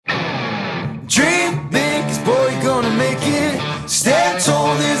Dream big, 'cause boy, you're gonna make it. Stand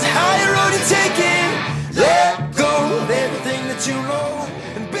tall, there's a higher road to take it. Let go of everything that you know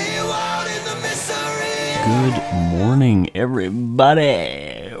and be wild in the mystery. Good morning,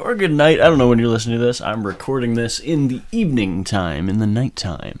 everybody. Or good night. I don't know when you're listening to this. I'm recording this in the evening time, in the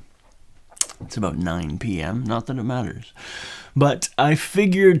nighttime. It's about 9 p.m. Not that it matters. But I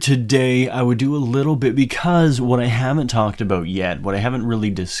figured today I would do a little bit because what I haven't talked about yet, what I haven't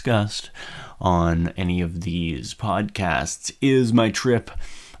really discussed on any of these podcasts is my trip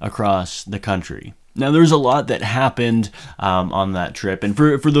across the country. Now, there's a lot that happened on that trip. And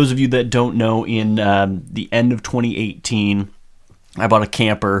for those of you that don't know, in the end of 2018, I bought a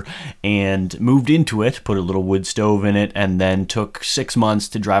camper and moved into it, put a little wood stove in it, and then took 6 months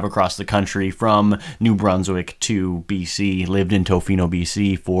to drive across the country from New Brunswick to BC. Lived in Tofino,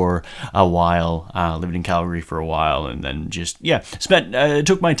 BC for a while, lived in Calgary for a while, and then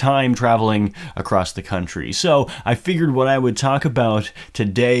took my time traveling across the country. So I figured what I would talk about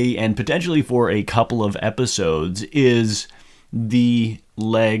today, and potentially for a couple of episodes, is the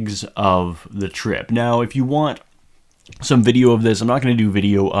legs of the trip. Now, if you want some video of this, I'm not going to do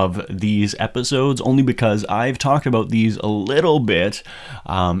video of these episodes only because I've talked about these a little bit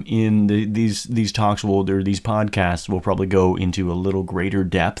in these talks these podcasts will probably go into a little greater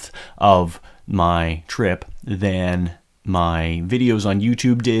depth of my trip than my videos on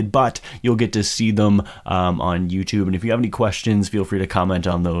YouTube did, but you'll get to see them on YouTube. And if you have any questions, feel free to comment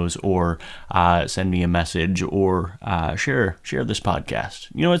on those, or send me a message, or share this podcast.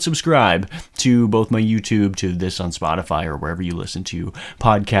 You know what? Subscribe to both my YouTube, to this on Spotify, or wherever you listen to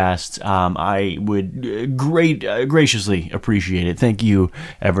podcasts. I would graciously appreciate it. Thank you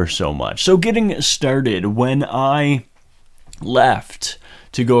ever so much. So getting started, when I left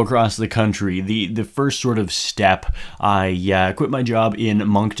to go across the country, the first sort of step, I quit my job in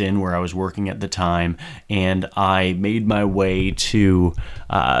Moncton where I was working at the time, and I made my way to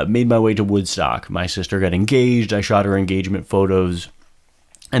Woodstock. My sister got engaged. I shot her engagement photos,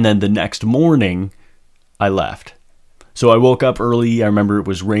 and then the next morning I left. So I woke up early. I remember it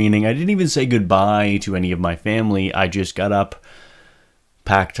was raining. I didn't even say goodbye to any of my family. I just got up,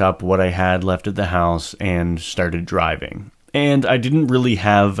 packed up what I had left at the house, and started driving. And I didn't really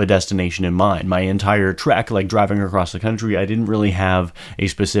have a destination in mind. My entire trek, like driving across the country, I didn't really have a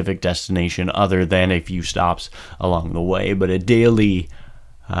specific destination other than a few stops along the way. But a daily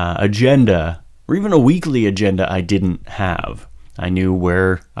agenda, or even a weekly agenda, I didn't have. I knew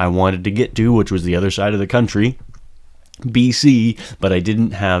where I wanted to get to, which was the other side of the country, BC, but I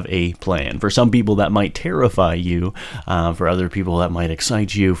didn't have a plan. For some people that might terrify you, for other people that might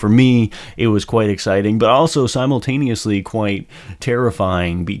excite you. For me, it was quite exciting, but also simultaneously quite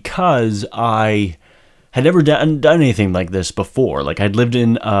terrifying because I had never done anything like this before. Like, I'd lived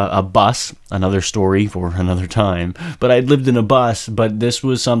in a bus, another story for another time, but I'd lived in a bus, but this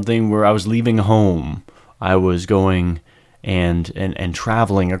was something where I was leaving home. I was going and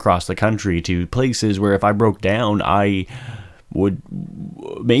traveling across the country to places where if I broke down, I would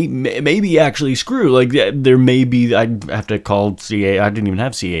maybe actually screw. Like, there may be, I'd have to call CA. I didn't even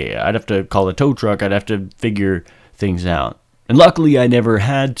have CA. I'd have to call a tow truck. I'd have to figure things out. And luckily, I never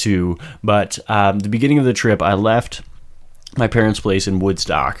had to. But the beginning of the trip, I left my parents' place in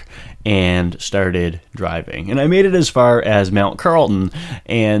Woodstock and started driving. And I made it as far as Mount Carlton,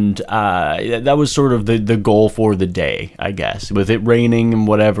 and that was sort of the goal for the day, I guess. With it raining and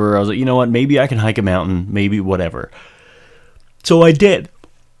whatever, I was like, you know what, maybe I can hike a mountain, maybe whatever. So I did.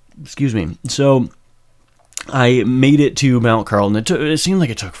 Excuse me. So I made it to Mount Carlton. It seemed like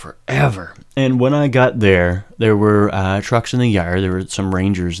it took forever. And when I got there, there were trucks in the yard. There were some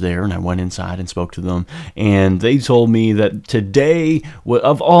rangers there, and I went inside and spoke to them. And they told me that today,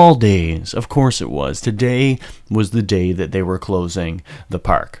 of all days, of course it was, today was the day that they were closing the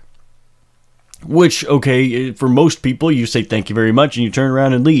park. Which, okay, for most people, you say thank you very much and you turn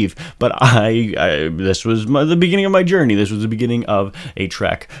around and leave. But this was the beginning of my journey. This was the beginning of a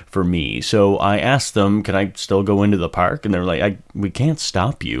trek for me. So I asked them, can I still go into the park? And they're like, we can't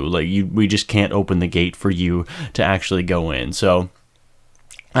stop you. Like, we just can't open the gate for you to actually go in. So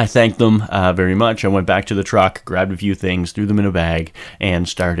I thanked them very much. I went back to the truck, grabbed a few things, threw them in a bag, and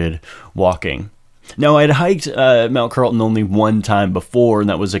started walking. Now, I'd hiked Mount Carlton only one time before, and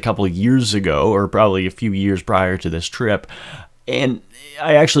that was a couple of years ago, or probably a few years prior to this trip, and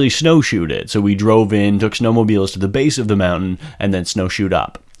I actually snowshoed it. So we drove in, took snowmobiles to the base of the mountain, and then snowshoed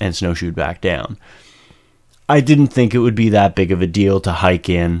up and snowshoed back down. I didn't think it would be that big of a deal to hike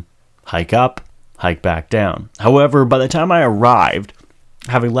in, hike up, hike back down. However, by the time I arrived,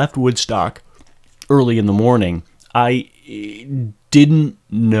 having left Woodstock early in the morning, I didn't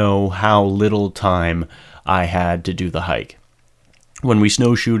know how little time I had to do the hike. When we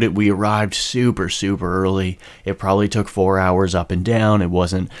snowshoed it, we arrived super, super early. It probably took 4 hours up and down. It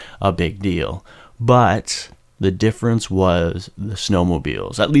wasn't a big deal. But the difference was the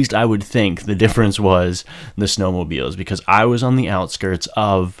snowmobiles. At least I would think the difference was the snowmobiles, because I was on the outskirts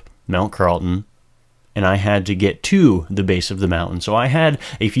of Mount Carlton, and I had to get to the base of the mountain. So I had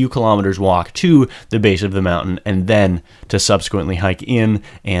a few kilometers walk to the base of the mountain and then to subsequently hike in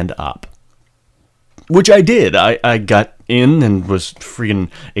and up. Which I did. I got in and was freaking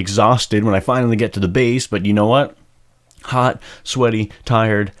exhausted when I finally get to the base, but you know what? Hot, sweaty,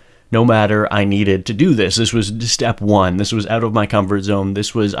 tired, no matter, I needed to do this. This was step one. This was out of my comfort zone.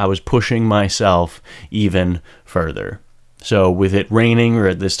 I was pushing myself even further. So with it raining, or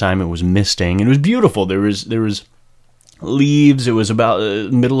at this time it was misting, it was beautiful. There was leaves. It was about the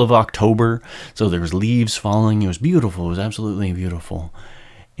middle of October, so there was leaves falling. It was beautiful. It was absolutely beautiful.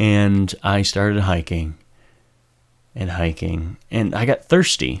 And I started hiking and hiking, and I got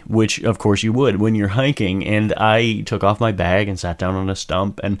thirsty, which of course you would when you're hiking. And I took off my bag and sat down on a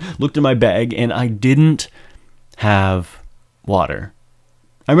stump and looked in my bag, and I didn't have water.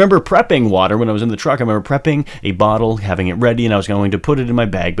 I remember prepping water when I was in the truck. I remember prepping a bottle, having it ready, and I was going to put it in my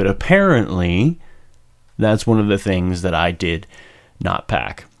bag. But apparently, that's one of the things that I did not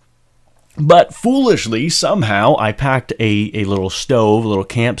pack. But foolishly, somehow, I packed a little stove, a little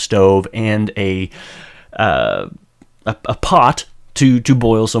camp stove, and a pot to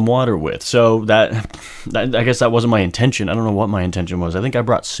boil some water with. So that I guess that wasn't my intention. I don't know what my intention was. I think I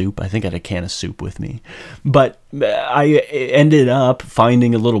brought soup. I think I had a can of soup with me. But I ended up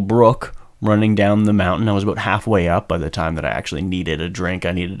finding a little brook running down the mountain. I was about halfway up by the time that I actually needed a drink.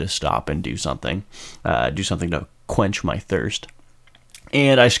 I needed to stop and do something to quench my thirst.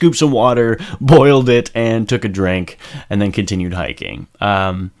 And I scooped some water, boiled it, and took a drink, and then continued hiking.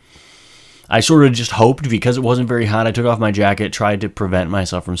 I sort of just hoped, because it wasn't very hot, I took off my jacket, tried to prevent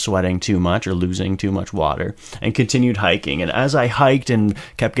myself from sweating too much or losing too much water, and continued hiking. And as I hiked and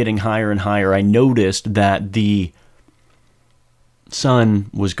kept getting higher and higher, I noticed that the sun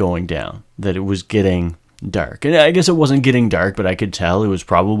was going down, that it was getting dark. And I guess it wasn't getting dark, but I could tell it was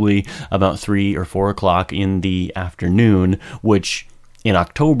probably about 3 or 4 o'clock in the afternoon, which in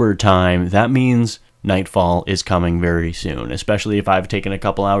October time, that means nightfall is coming very soon, especially if I've taken a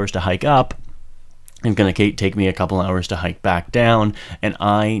couple hours to hike up. It's going to take me a couple hours to hike back down, and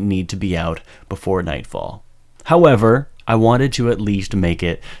I need to be out before nightfall. However, I wanted to at least make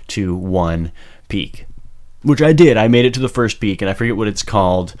it to one peak, which I did. I made it to the first peak, and I forget what it's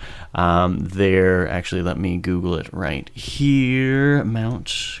called. Actually, let me Google it right here.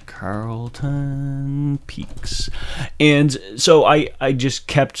 Mount Carlton Peaks. And so I just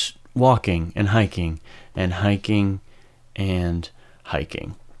kept walking and hiking and hiking and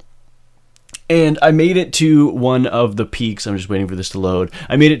hiking. And I made it to one of the peaks. I'm just waiting for this to load.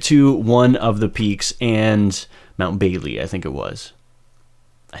 I made it to one of the peaks, and Mount Bailey, I think it was.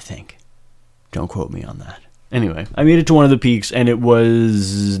 I think. Don't quote me on that. Anyway, I made it to one of the peaks, and it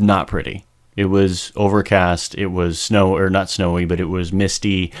was not pretty. It was overcast. It was not snowy, but it was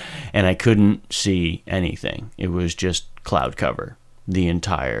misty, and I couldn't see anything. It was just cloud cover the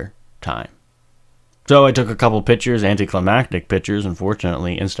entire time. So I took a couple pictures, anticlimactic pictures,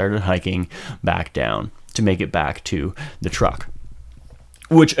 unfortunately, and started hiking back down to make it back to the truck.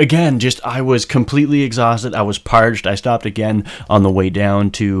 Which, again, I was completely exhausted. I was parched. I stopped again on the way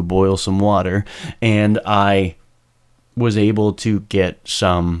down to boil some water, and I was able to get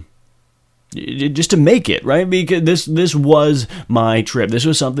some, just to make it, right? Because this was my trip. This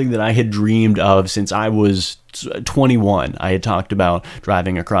was something that I had dreamed of since I was 21. I had talked about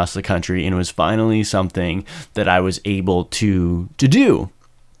driving across the country, and it was finally something that I was able to do.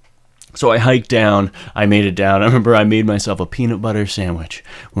 So I hiked down, I made it down. I remember I made myself a peanut butter sandwich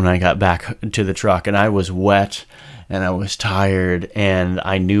when I got back to the truck, and I was wet and I was tired, and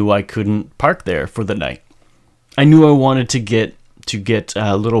I knew I couldn't park there for the night. I knew I wanted to get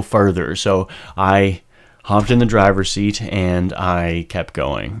a little further, so I hopped in the driver's seat and I kept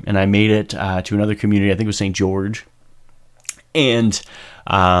going. And I made it to another community, I think it was St. George, and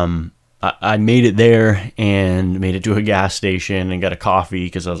I made it there and made it to a gas station and got a coffee,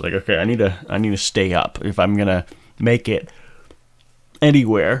 because I was like, okay, I need to stay up if I'm gonna make it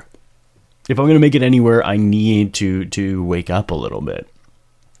anywhere. If I'm gonna make it anywhere, I need to wake up a little bit.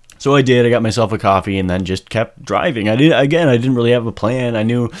 So I did. I got myself a coffee and then just kept driving. I didn't really have a plan. I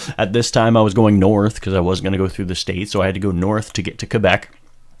knew at this time I was going north because I wasn't gonna go through the States, so I had to go north to get to Quebec,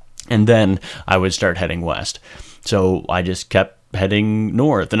 and then I would start heading west. So I just kept heading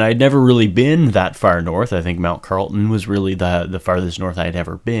north. And I had never really been that far north. I think Mount Carlton was really the farthest north I had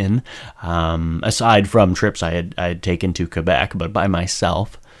ever been, aside from trips I had taken to Quebec, but by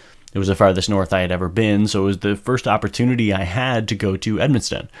myself. It was the farthest north I had ever been, so it was the first opportunity I had to go to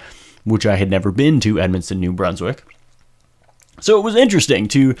Edmundston, which I had never been to Edmundston, New Brunswick. So it was interesting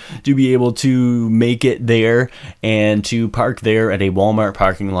to be able to make it there and to park there at a Walmart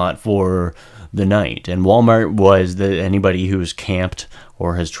parking lot for the night. And Walmart was anybody who's camped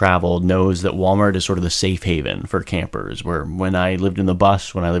or has traveled knows that Walmart is sort of the safe haven for campers, where when I lived in the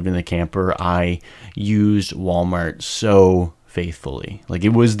bus, when I lived in the camper, I used Walmart so faithfully. Like,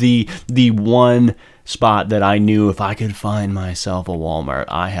 it was the one spot that I knew if I could find myself a Walmart,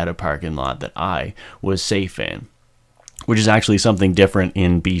 I had a parking lot that I was safe in. Which is actually something different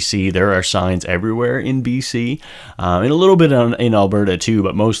in BC. There are signs everywhere in BC, and a little bit in Alberta too,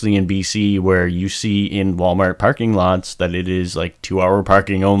 but mostly in BC, where you see in Walmart parking lots that it is like 2-hour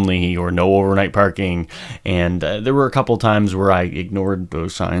parking only or no overnight parking. And there were a couple times where I ignored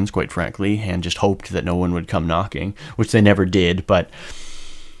those signs, quite frankly, and just hoped that no one would come knocking, which they never did. But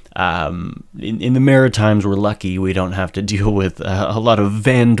in the Maritimes, we're lucky we don't have to deal with a lot of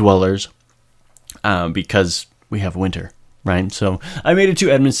van dwellers because we have winter, right? So I made it to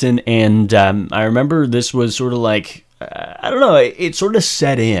Edmundston, and I remember this was sort of like, I don't know, it sort of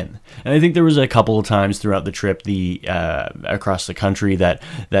set in. And I think there was a couple of times throughout the trip, across the country, that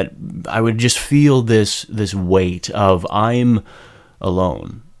I would just feel this weight of, I'm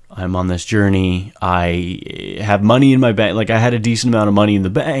alone. I'm on this journey. I have money in my bank. Like, I had a decent amount of money in the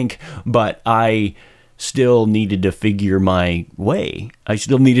bank, but I still needed to figure my way. I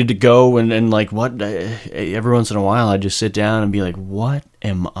still needed to go and like, what, every once in a while I'd just sit down and be like, what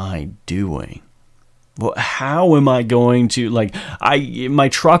am I doing? Well, how am I going to, like, my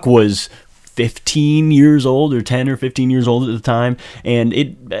truck was 15 years old, or 10 or 15 years old at the time, and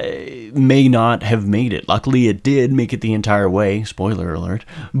it may not have made it. Luckily it did make it the entire way, spoiler alert,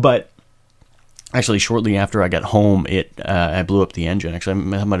 but actually, shortly after I got home, I blew up the engine. Actually,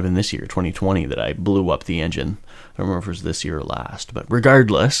 that might have been this year, 2020, that I blew up the engine. I don't remember if it was this year or last, but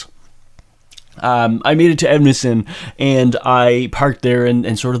regardless, I made it to Edmundston, and I parked there,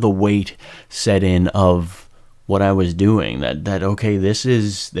 and sort of the weight set in of what I was doing. That okay, this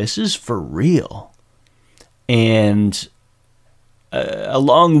is for real, and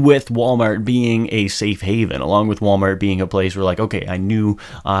along with Walmart being a safe haven, along with Walmart being a place where, like, okay, I knew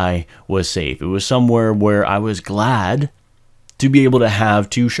I was safe. It was somewhere where I was glad to be able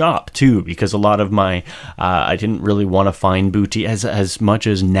to shop too, because a lot of my, I didn't really want to find boutique, as much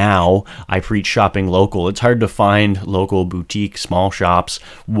as now I preach shopping local. It's hard to find local boutique small shops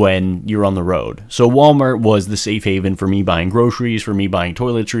when you're on the road. So Walmart was the safe haven for me buying groceries, for me buying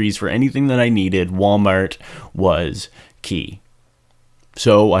toiletries, for anything that I needed. Walmart was key.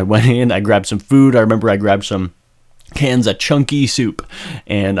 So I went in, I grabbed some food. I remember I grabbed some cans of chunky soup,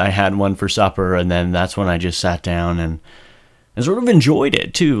 and I had one for supper, and then that's when I just sat down and sort of enjoyed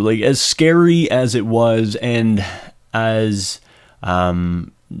it too. Like, as scary as it was, and as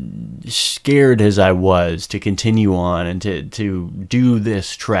scared as I was to continue on and to do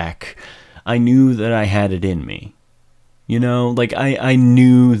this trek, I knew that I had it in me. You know, like, I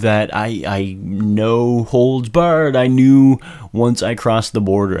knew that I no holds barred. I knew once I crossed the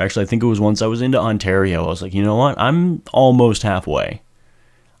border, actually I think it was once I was into Ontario, I was like, you know what, I'm almost halfway.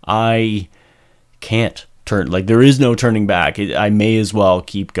 I can't turn, like, there is no turning back. I may as well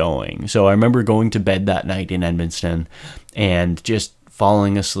keep going. So I remember going to bed that night in Edmundston and just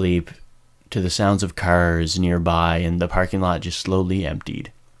falling asleep to the sounds of cars nearby, and the parking lot just slowly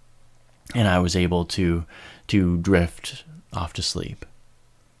emptied. And I was able to drift off to sleep.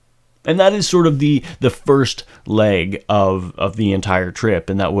 And that is sort of the first leg of the entire trip,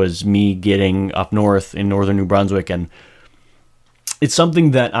 and that was me getting up north in northern New Brunswick. And it's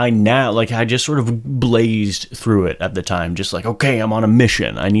something that I now, like, I just sort of blazed through it at the time, just like, okay, I'm on a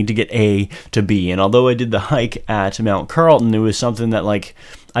mission. I need to get A to B. And although I did the hike at Mount Carlton, it was something that, like,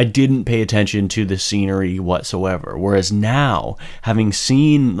 I didn't pay attention to the scenery whatsoever. Whereas now, having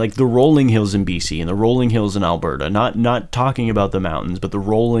seen, like, the rolling hills in BC and the rolling hills in Alberta, not talking about the mountains, but the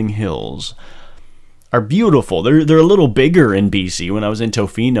rolling hills are beautiful. They're a little bigger in BC. When I was in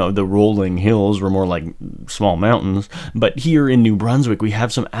Tofino, the rolling hills were more like small mountains. But here in New Brunswick, we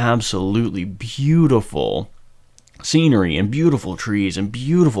have some absolutely beautiful scenery and beautiful trees and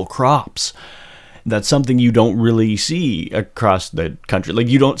beautiful crops. That's something you don't really see across the country. Like,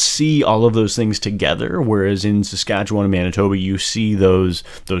 you don't see all of those things together, whereas in Saskatchewan and Manitoba, you see those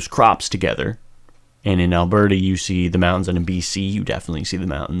crops together. And in Alberta, you see the mountains, and in BC, you definitely see the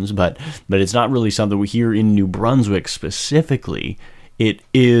mountains. But it's not really something we hear in New Brunswick specifically. It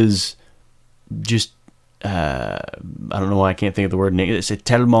is just, I don't know why I can't think of the word. It's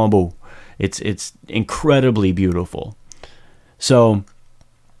tellement beau. It's incredibly beautiful. So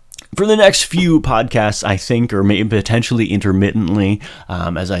for the next few podcasts, I think, or maybe potentially intermittently,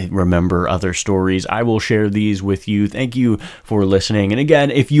 as I remember other stories, I will share these with you. Thank you for listening. And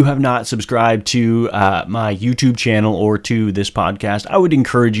again, if you have not subscribed to my YouTube channel or to this podcast, I would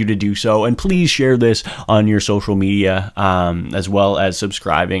encourage you to do so. And please share this on your social media, as well as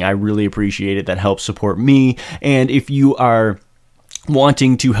subscribing. I really appreciate it. That helps support me. And if you are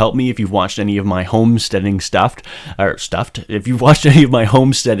wanting to help me, if you've watched any of my homesteading if you've watched any of my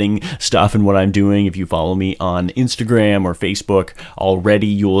homesteading stuff and what I'm doing, if you follow me on Instagram or Facebook already,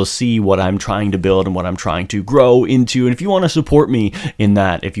 you will see what I'm trying to build and what I'm trying to grow into. And if you want to support me in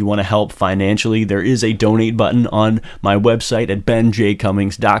that, if you want to help financially, there is a donate button on my website at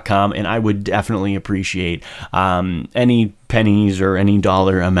benjcummings.com, and I would definitely appreciate any pennies or any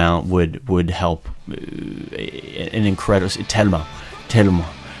dollar amount would help an incredible tellement.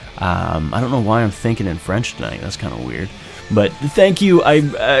 I don't know why I'm thinking in French tonight. That's kind of weird. But thank you. I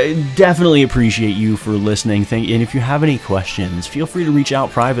definitely appreciate you for listening. And if you have any questions, feel free to reach out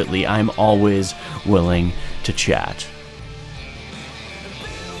privately. I'm always willing to chat.